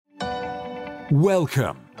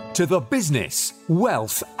Welcome to the Business,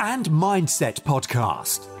 Wealth and Mindset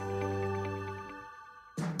Podcast.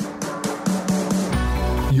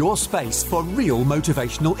 Your space for real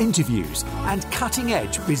motivational interviews and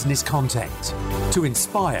cutting-edge business content to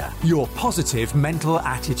inspire your positive mental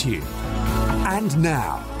attitude. And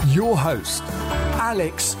now, your host,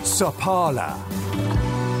 Alex Sapala.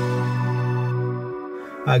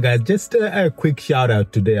 Guys, just a quick shout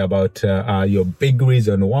out today about your big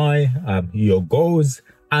reason why, your goals,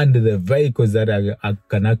 and the vehicles that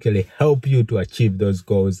can actually help you to achieve those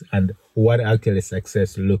goals and what actually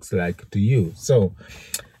success looks like to you. So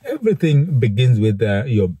everything begins with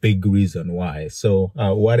your big reason why. So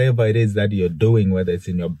whatever it is that you're doing, whether it's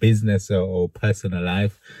in your business or personal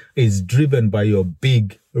life, is driven by your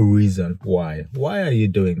big reason why. Why are you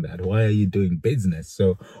doing that? Why are you doing business?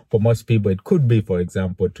 So for most people, it could be, for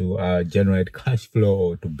example, to generate cash flow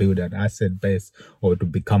or to build an asset base or to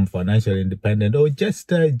become financially independent or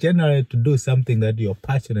just generally to do something that you're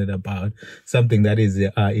passionate about, something that is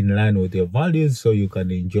in line with your values so you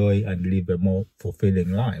can enjoy and live a more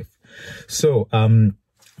fulfilling life. So,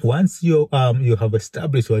 once you have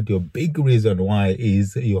established what your big reason why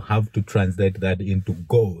is, you have to translate that into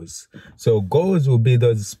goals. So goals will be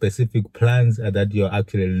those specific plans that you're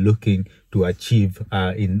actually looking to achieve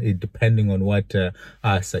in depending on what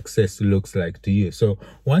success looks like to you. So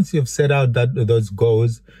once you've set out those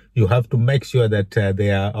goals, you have to make sure that they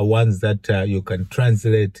are ones that you can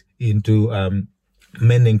translate into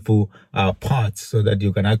meaningful parts so that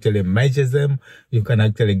you can actually measure them, you can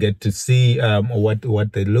actually get to see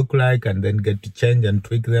what they look like and then get to change and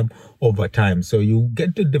tweak them over time. So you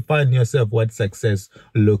get to define yourself what success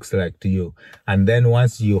looks like to you. And then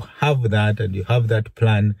once you have that and you have that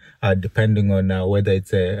plan, depending on whether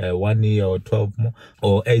it's a 1 year or 12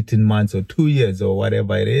 or 18 months or 2 years or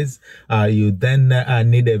whatever it is, you then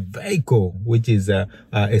need a vehicle, which is a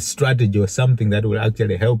strategy or something that will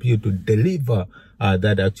actually help you to deliver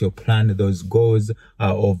that actual plan, those goals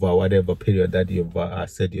over whatever period that you've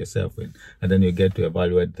set yourself in. And then you get to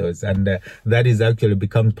evaluate those. And that is actually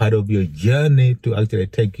becomes part of your journey to actually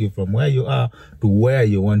take you from where you are to where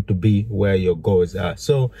you want to be, where your goals are.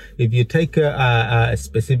 So if you take a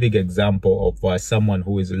specific example of someone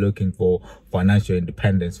who is looking for financial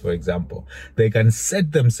independence, for example, they can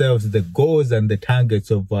set themselves the goals and the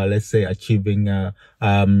targets of, let's say, achieving,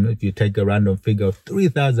 if you take a random figure of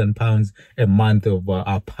 £3,000 a month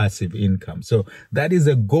of passive income. So that is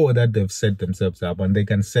a goal that they've set themselves up, and they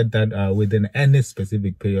can set that within any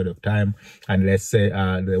specific period of time. And let's say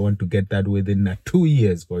they want to get that within 2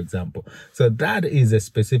 years, for example. So that is a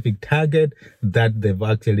specific target that they've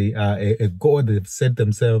actually, a goal they've set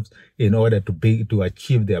themselves in order to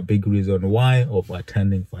achieve their big reason why of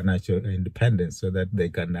attaining financial independence, so that they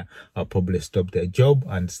can probably stop their job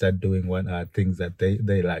and start doing what things that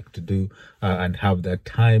they like to do and have that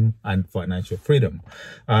time and financial freedom.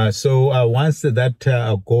 So once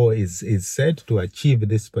that goal is set to achieve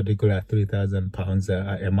this particular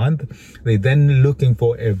 £3,000 a month, they then looking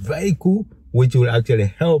for a vehicle which will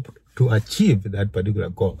actually help to achieve that particular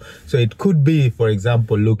goal. So it could be, for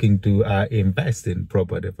example, looking to invest in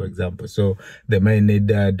property, for example. So they may need,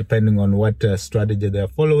 depending on what strategy they're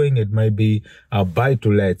following, it might be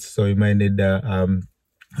buy-to-lets. So you may need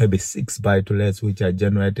maybe 6 buy-to-lets, which are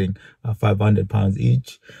generating £500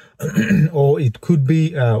 each. Or it could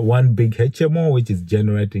be one big HMO, which is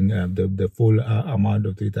generating the full amount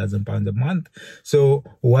of £3,000 a month. So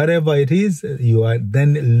whatever it is, you are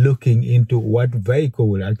then looking into what vehicle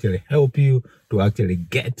will actually help you to actually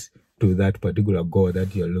get to that particular goal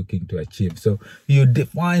that you're looking to achieve. So you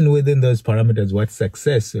define within those parameters what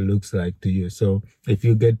success looks like to you. So if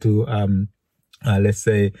you get to let's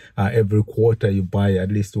say every quarter you buy at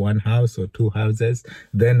least one house or 2 houses,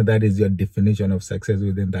 then that is your definition of success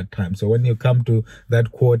within that time. So when you come to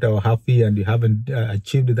that quarter or half year and you haven't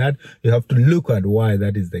achieved that, you have to look at why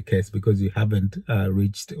that is the case, because you haven't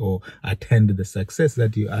reached or attained the success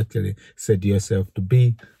that you actually set yourself to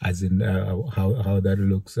be, as in how that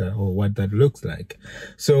looks or what that looks like.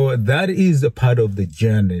 So that is a part of the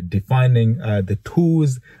journey, defining the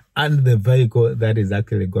tools and the vehicle that is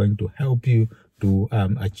actually going to help you to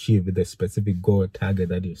achieve the specific goal target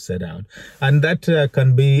that you've set out. And that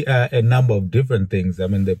can be a number of different things. I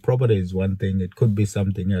mean, the property is one thing. It could be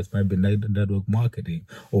something else, maybe network marketing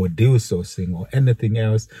or deal sourcing or anything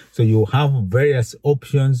else. So you have various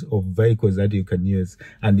options of vehicles that you can use,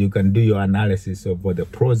 and you can do your analysis of what the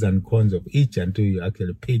pros and cons of each until you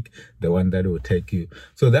actually pick the one that will take you.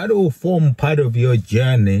 So that will form part of your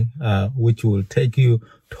journey, which will take you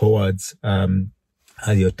towards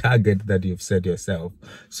your target that you've set yourself.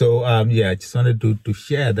 So I just wanted to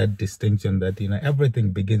share that distinction that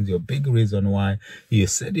everything begins. Your big reason why you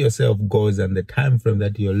set yourself goals and the time frame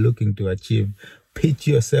that you're looking to achieve. Pitch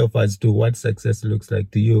yourself as to what success looks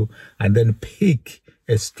like to you, and then pick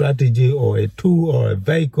a strategy or a tool or a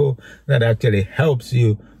vehicle that actually helps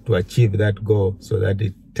you to achieve that goal, so that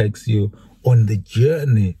it takes you on the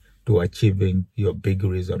journey to achieving your big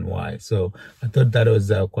reason why. So I thought that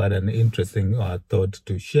was quite an interesting thought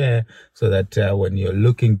to share, so that when you're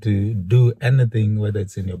looking to do anything, whether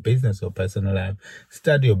it's in your business or personal life,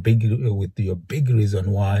 start with your big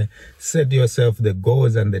reason why. Set yourself the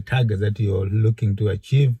goals and the targets that you're looking to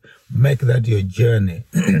achieve. Make that your journey.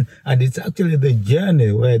 And it's actually the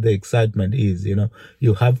journey where the excitement is.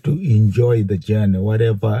 You have to enjoy the journey,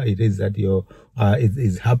 whatever it is that you're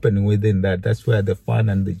is happening within that. That's where the fun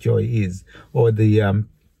and the joy is, or the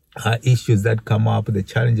issues that come up, the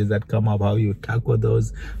challenges that come up, how you tackle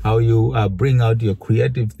those, how you bring out your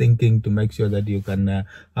creative thinking to make sure that you can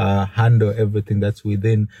handle everything that's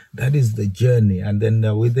within. That is the journey. And then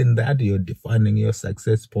within that, you're defining your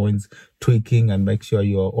success points, tweaking and make sure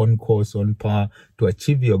you're on course, on par to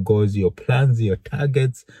achieve your goals, your plans, your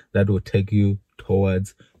targets that will take you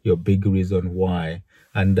towards your big reason why.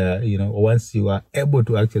 And, once you are able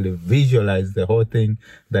to actually visualize the whole thing,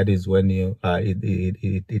 that is when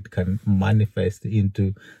it can manifest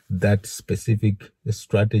into that specific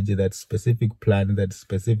strategy, that specific plan, that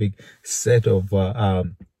specific set of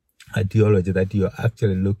ideology that you're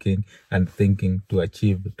actually looking and thinking to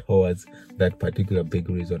achieve towards that particular big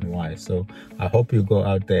reason why. So I hope you go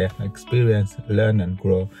out there, experience, learn and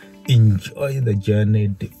grow. Enjoy the journey,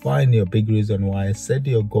 define your big reason why, set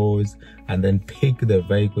your goals, and then pick the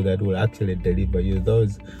vehicle that will actually deliver you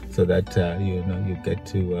those, so that you get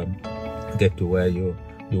to where you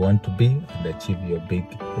want to be and achieve your big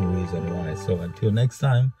reason why. So until next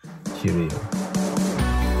time, cheerio.